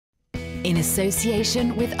In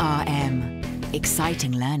association with RM.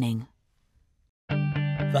 Exciting learning.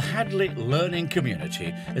 The Hadley Learning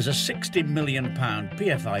Community is a £60 million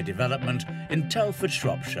PFI development in Telford,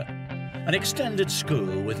 Shropshire. An extended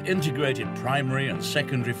school with integrated primary and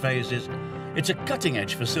secondary phases. It's a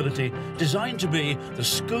cutting-edge facility designed to be the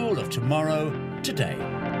school of tomorrow, today.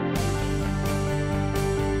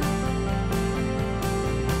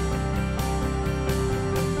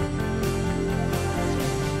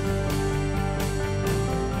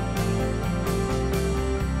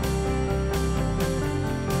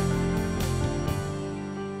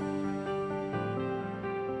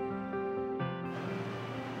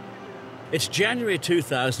 It's January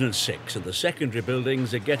 2006 and the secondary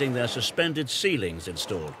buildings are getting their suspended ceilings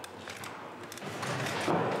installed.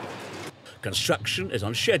 Construction is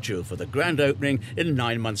on schedule for the grand opening in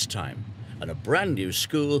 9 months' time. And a brand new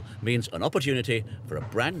school means an opportunity for a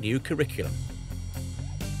brand new curriculum.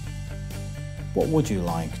 What would you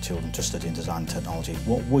like children to study in design and technology?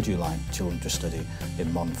 What would you like children to study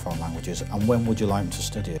in modern foreign languages? And when would you like them to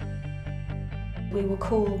study it? We will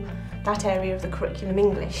call that area of the curriculum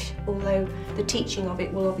English, although the teaching of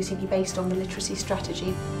it will obviously be based on the literacy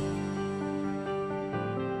strategy.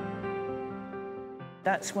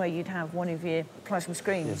 That's where you'd have one of your plasma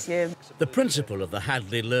screens. Yeah. The principal of the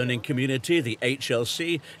Hadley Learning Community, the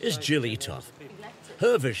HLC, is Jill Etoff.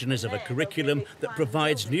 Her vision is of a curriculum that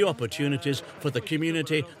provides new opportunities for the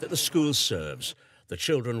community that the school serves. The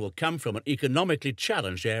children will come from an economically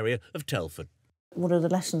challenged area of Telford. What are the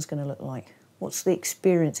lessons going to look like? What's the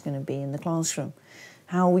experience going to be in the classroom?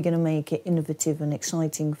 How are we going to make it innovative and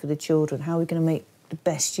exciting for the children? How are we going to make the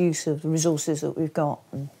best use of the resources that we've got,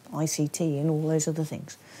 and ICT and all those other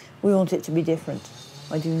things? We want it to be different.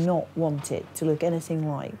 I do not want it to look anything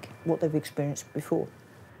like what they've experienced before.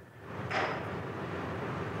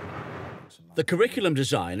 The curriculum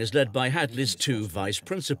design is led by Hadley's two vice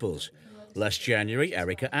principals. Last January,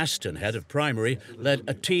 Erica Aston, head of primary, led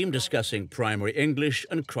a team discussing primary English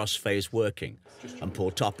and cross-phase working. And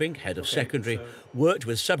Paul Topping, head of secondary, worked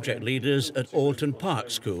with subject leaders at Alton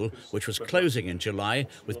Park School, which was closing in July,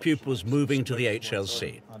 with pupils moving to the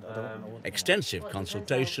HLC. Extensive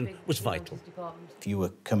consultation was vital. If you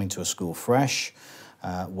were coming to a school fresh,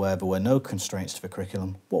 where there were no constraints to the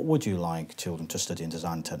curriculum, what would you like children to study in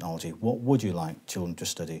design and technology? What would you like children to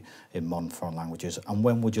study in modern foreign languages? And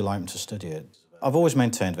when would you like them to study it? I've always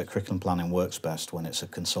maintained that curriculum planning works best when it's a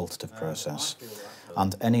consultative process.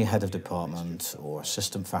 And any head of department or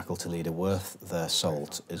assistant faculty leader worth their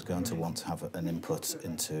salt is going to want to have an input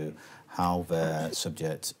into how their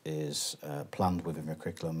subject is planned within the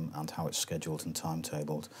curriculum and how it's scheduled and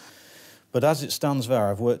timetabled. But as it stands there,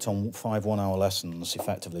 I've worked on 5 one-hour lessons,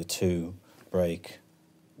 effectively 2, break,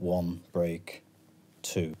 1, break,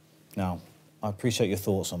 2. Now, I appreciate your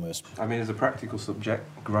thoughts on this. I mean, as a practical subject,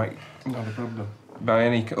 great, not a problem. My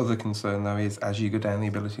only other concern, though, is as you go down the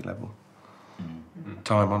ability level,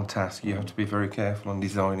 time on task, you have to be very careful on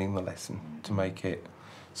designing the lesson to make it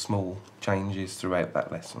small changes throughout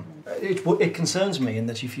that lesson. It concerns me in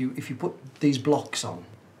that if you put these blocks on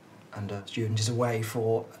and a student is away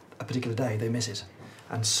for a particular day, they miss it.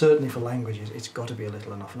 And certainly for languages, it's got to be a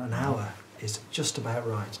little enough. And an hour is just about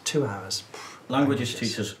right. 2 hours. Languages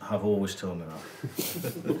teachers have always told me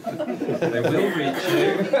that. They will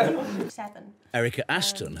reach you. 7. Erica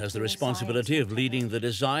Aston has the responsibility of leading the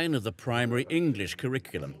design of the primary English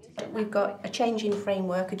curriculum. We've got a change in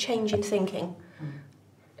framework, a change in thinking,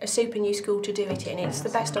 a super new school to do it in. It's the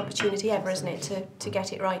best opportunity ever, isn't it, to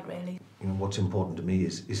get it right, really. You know, what's important to me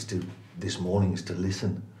is this morning is to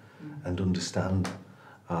listen and understand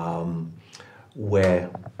where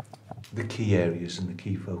the key areas and the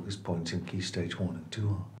key focus points in Key Stage 1 and 2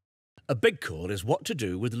 are. A big call is what to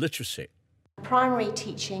do with literacy. Primary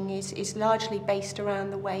teaching is largely based around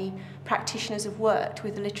the way practitioners have worked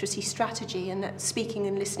with the literacy strategy, and that speaking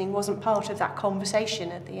and listening wasn't part of that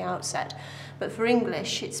conversation at the outset. But for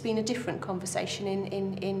English, it's been a different conversation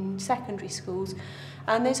in secondary schools.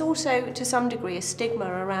 And there's also, to some degree, a stigma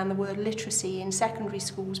around the word literacy in secondary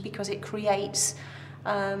schools because it creates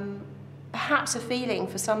perhaps a feeling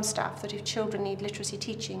for some staff that if children need literacy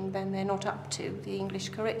teaching, then they're not up to the English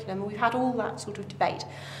curriculum. We've had all that sort of debate,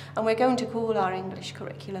 and we're going to call our English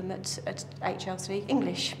curriculum at HLC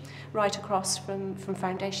English, right across from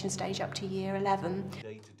foundation stage up to year 11.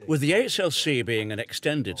 With the HLC being an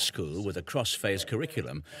extended school with a cross-phase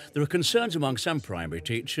curriculum, there are concerns among some primary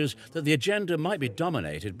teachers that the agenda might be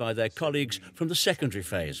dominated by their colleagues from the secondary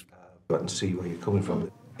phase. I can see where you're coming from.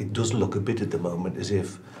 It does look a bit at the moment as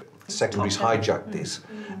if Secondary's hijacked this,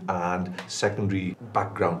 and secondary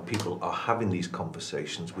background people are having these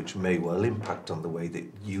conversations which may well impact on the way that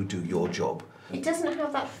you do your job. It doesn't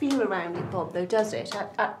have that feel around it, Bob, though, does it?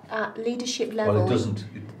 At leadership level. Well,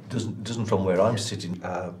 it doesn't from where I'm sitting.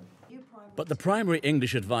 But the primary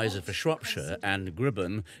English advisor for Shropshire, Anne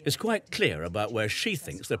Gribben, is quite clear about where she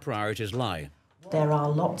thinks the priorities lie. There are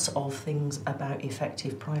lots of things about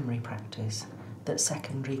effective primary practice that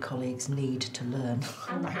secondary colleagues need to learn.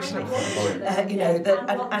 And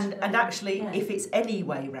actually, if it's any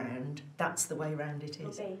way round, that's the way round it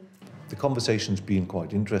is. The conversation's been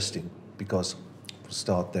quite interesting because, for a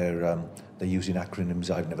start, they're using acronyms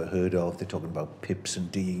I've never heard of. They're talking about PIPs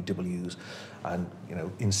and DEWs, and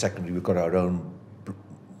in secondary we've got our own,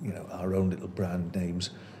 our own little brand names,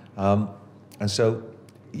 and so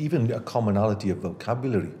even a commonality of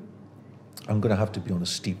vocabulary, I'm going to have to be on a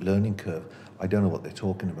steep learning curve. I don't know what they're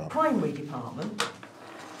talking about. Primary department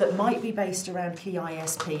that might be based around key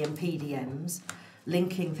ISP and PDMs,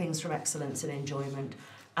 linking things from excellence and enjoyment,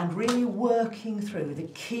 and really working through the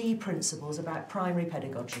key principles about primary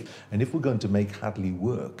pedagogy. And if we're going to make Hadley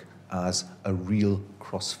work as a real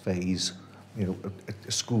cross-phase,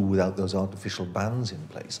 a school without those artificial bands in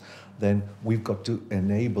place, then we've got to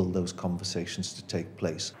enable those conversations to take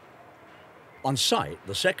place. On site,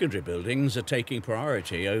 the secondary buildings are taking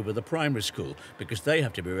priority over the primary school because they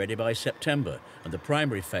have to be ready by September, and the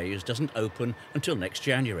primary phase doesn't open until next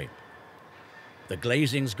January. The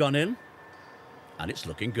glazing's gone in, and it's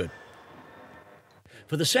looking good.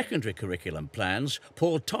 For the secondary curriculum plans,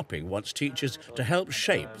 Paul Topping wants teachers to help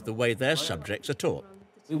shape the way their subjects are taught.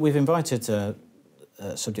 We've invited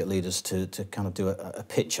subject leaders to kind of do a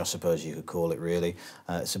pitch, I suppose you could call it, really.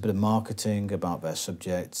 It's a bit of marketing about their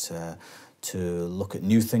subject, to look at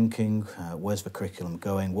new thinking, where's the curriculum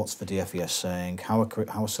going, what's the DFES saying, how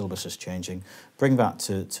a syllabus is changing, bring that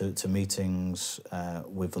to meetings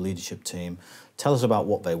with the leadership team, tell us about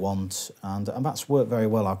what they want, and that's worked very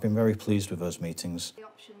well. I've been very pleased with those meetings.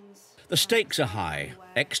 The stakes are high.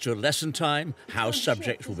 Extra lesson time, how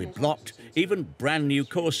subjects will be blocked, even brand new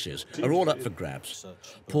courses are all up for grabs.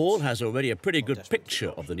 Paul has already a pretty good picture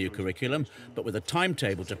of the new curriculum, but with a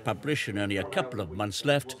timetable to publish and only a couple of months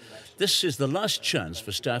left, this is the last chance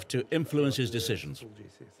for staff to influence his decisions.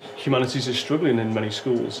 Humanities is struggling in many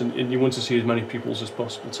schools, and you want to see as many pupils as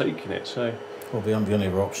possible taking it. So, well, the only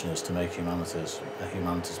other option is to make humanities a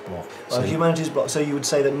humanities block. Well, humanities block. So you would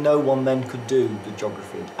say that no one then could do the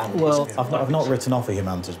geography and well, I've not written off a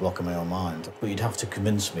humanities block in my own mind, but you'd have to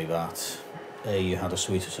convince me that A, you had a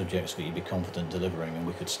suite of subjects that you'd be confident delivering and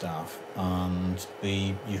we could staff, and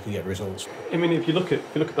B, you could get results. I mean, if you look at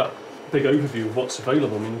that big overview of what's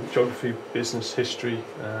available, I mean, geography, business, history,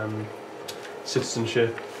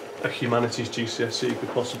 citizenship, a humanities GCSE could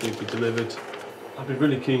possibly be delivered. I'd be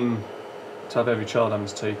really keen to have every child having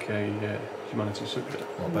to take a humanities subject.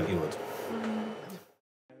 Well, I bet you would.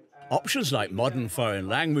 Options like modern foreign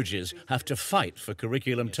languages have to fight for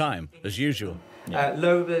curriculum time, as usual.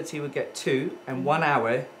 Low ability would get 2 and 1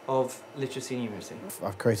 hour of literacy and numeracy.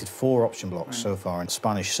 I've created 4 option blocks so far, and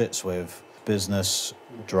Spanish sits with business,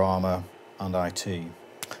 drama and IT.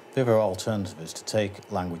 The other alternative is to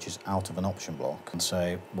take languages out of an option block and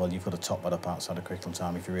say, well, you've got to top that up outside of curriculum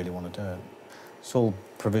time if you really want to do it. It's all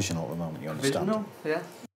provisional at the moment, you understand? Provisional, yeah.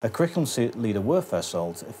 A curriculum leader worth their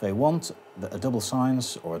salt, if they want a double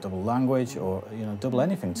science or a double language or double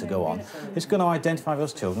anything to go on, it's going to identify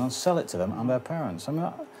those children and sell it to them and their parents. I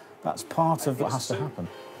mean, that's part of what has to happen.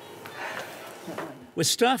 With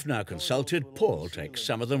staff now consulted, Paul takes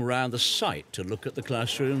some of them around the site to look at the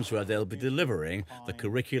classrooms where they'll be delivering the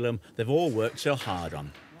curriculum they've all worked so hard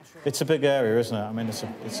on. It's a big area, isn't it? I mean, it's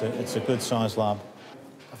a good-sized lab.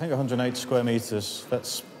 I think 108 square metres.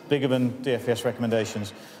 That's bigger than DFES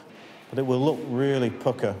recommendations, but it will look really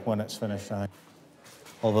pucker when it's finished, I think.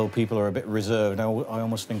 Although people are a bit reserved, I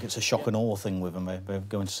almost think it's a shock and awe thing with them. They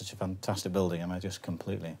go into such a fantastic building and they're just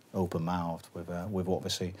completely open-mouthed with what they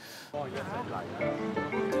see. You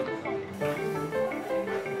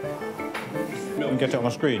can get it on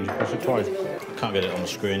the screen. Press it twice. I can't get it on the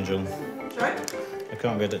screen, John. Sorry? I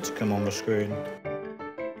can't get it to come on the screen.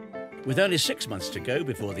 With only 6 months to go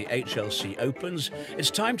before the HLC opens, it's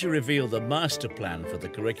time to reveal the master plan for the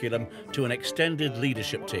curriculum to an extended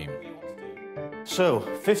leadership team. So,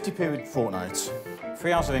 50-period fortnights,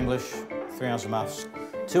 3 hours of English, 3 hours of maths,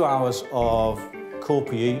 2 hours of core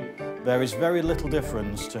PE. There is very little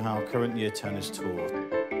difference to how current Year 10 is taught.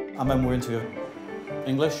 And then we're into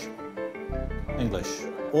English, English.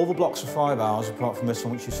 All the blocks are 5 hours, apart from this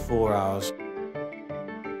one, which is 4 hours.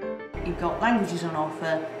 You've got languages on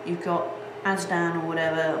offer, you've got ASDAN or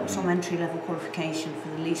whatever, or some entry-level qualification for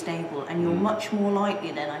the least able, and you're much more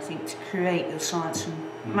likely then, I think, to create your science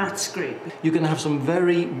and maths group. You're going to have some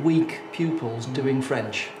very weak pupils doing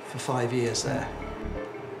French for 5 years there.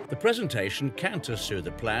 The presentation canters through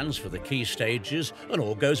the plans for the key stages and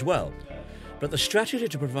all goes well. But the strategy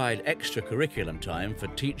to provide extra curriculum time for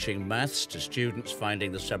teaching maths to students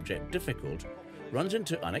finding the subject difficult runs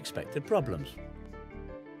into unexpected problems.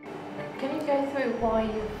 Can you go through why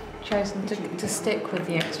you've chosen to stick with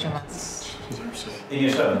the extra maths? In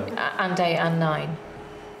year 7? And 8 and 9.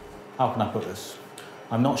 How can I put this?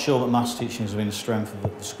 I'm not sure that maths teaching has been a strength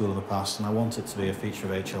of the school in the past, and I want it to be a feature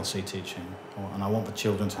of HLC teaching. And I want the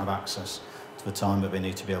children to have access to the time that they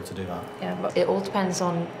need to be able to do that. Yeah, but it all depends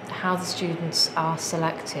on how the students are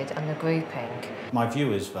selected and the grouping. My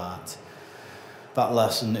view is that that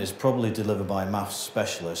lesson is probably delivered by a maths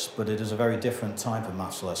specialist, but it is a very different type of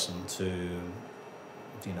maths lesson to,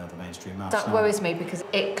 you know, the mainstream maths. That worries me because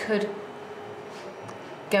it could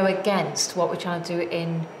go against what we're trying to do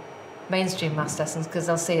in mainstream maths lessons, because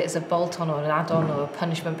they'll see it as a bolt-on or an add-on or a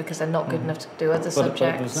punishment because they're not good enough to do other subjects.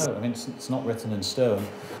 But there's no, I mean, it's not written in stone.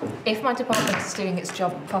 If my department is doing its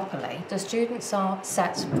job properly, the students are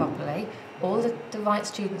set properly, all the right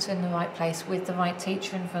students are in the right place with the right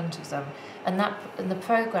teacher in front of them, and the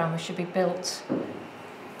programme should be built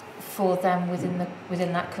for them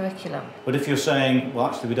within that curriculum. But if you're saying, well,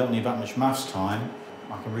 actually, we don't need that much maths time,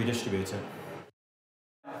 I can redistribute it.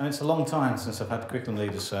 And it's a long time since I've had curriculum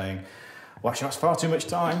leaders saying, well, actually, that's far too much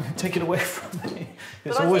time, take it away from me.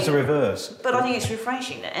 It's always the reverse. But I think it's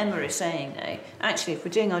refreshing that Emma is saying, though, actually, if we're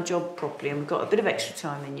doing our job properly and we've got a bit of extra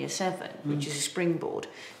time in year 7, which is a springboard,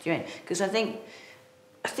 because I think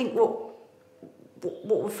what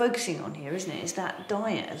we're focusing on here, isn't it, is that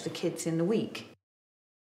diet of the kids in the week.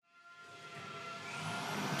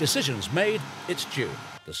 Decisions made, it's June.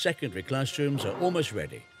 The secondary classrooms are almost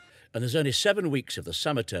ready. And there's only 7 weeks of the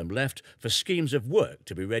summer term left for schemes of work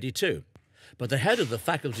to be ready too. But the head of the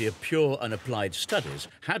Faculty of Pure and Applied Studies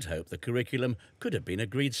had hoped the curriculum could have been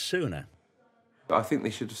agreed sooner. I think they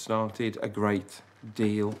should have started a great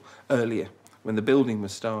deal earlier. When the building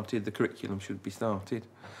was started, the curriculum should be started,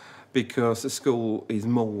 because the school is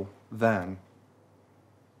more than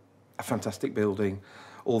a fantastic building,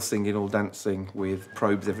 all singing, all dancing, with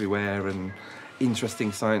probes everywhere and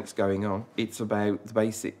interesting science going on. It's about the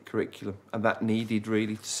basic curriculum, and that needed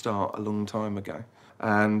really to start a long time ago.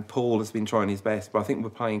 And Paul has been trying his best, but I think we're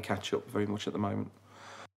playing catch-up very much at the moment.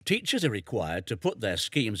 Teachers are required to put their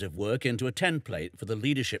schemes of work into a template for the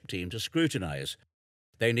leadership team to scrutinise.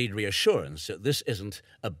 They need reassurance that this isn't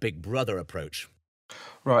a Big Brother approach.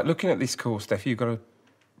 Right, looking at this course, Steph, you've got to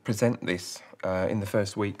present this in the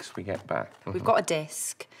first weeks we get back. We've got a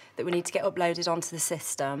disc that we need to get uploaded onto the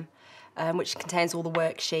system, which contains all the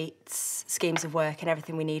worksheets, schemes of work and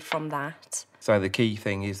everything we need from that. So the key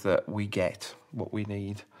thing is that we get what we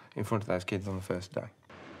need in front of those kids on the first day.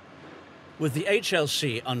 With the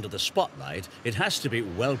HLC under the spotlight, it has to be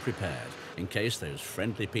well prepared in case those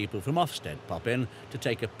friendly people from Ofsted pop in to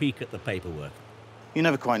take a peek at the paperwork. You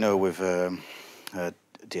never quite know with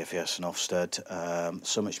DFES and Ofsted,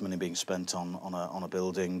 so much money being spent on a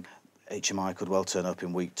building. HMI could well turn up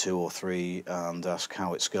in week 2 or 3 and ask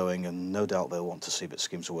how it's going, and no doubt they'll want to see that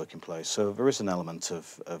schemes of work in place. So there is an element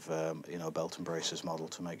of you know, belt and braces model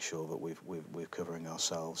to make sure that we're covering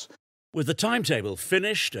ourselves. With the timetable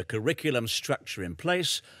finished, a curriculum structure in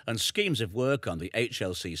place and schemes of work on the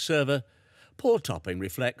HLC server, Paul Topping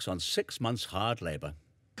reflects on 6 months' hard labour.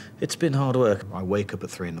 It's been hard work. I wake up at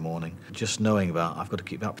 3 in the morning, just knowing that I've got to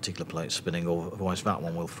keep that particular plate spinning, or otherwise that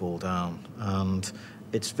one will fall down. And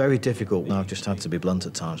it's very difficult. I've just had to be blunt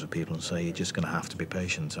at times with people and say, you're just going to have to be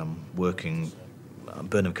patient. I'm working,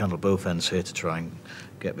 burning candle at both ends here to try and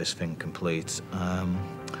get this thing complete.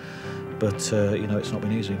 But you know, it's not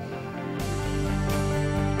been easy.